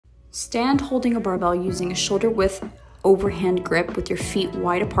Stand holding a barbell using a shoulder width overhand grip with your feet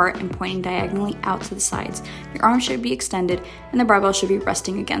wide apart and pointing diagonally out to the sides. Your arms should be extended and the barbell should be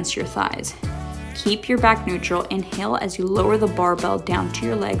resting against your thighs. Keep your back neutral. Inhale as you lower the barbell down to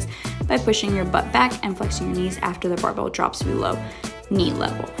your legs by pushing your butt back and flexing your knees after the barbell drops below knee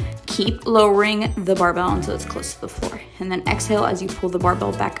level. Keep lowering the barbell until it's close to the floor. And then exhale as you pull the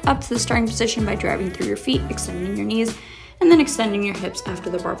barbell back up to the starting position by driving through your feet, extending your knees, and then extending your hips after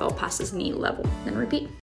the barbell passes knee level. Then repeat.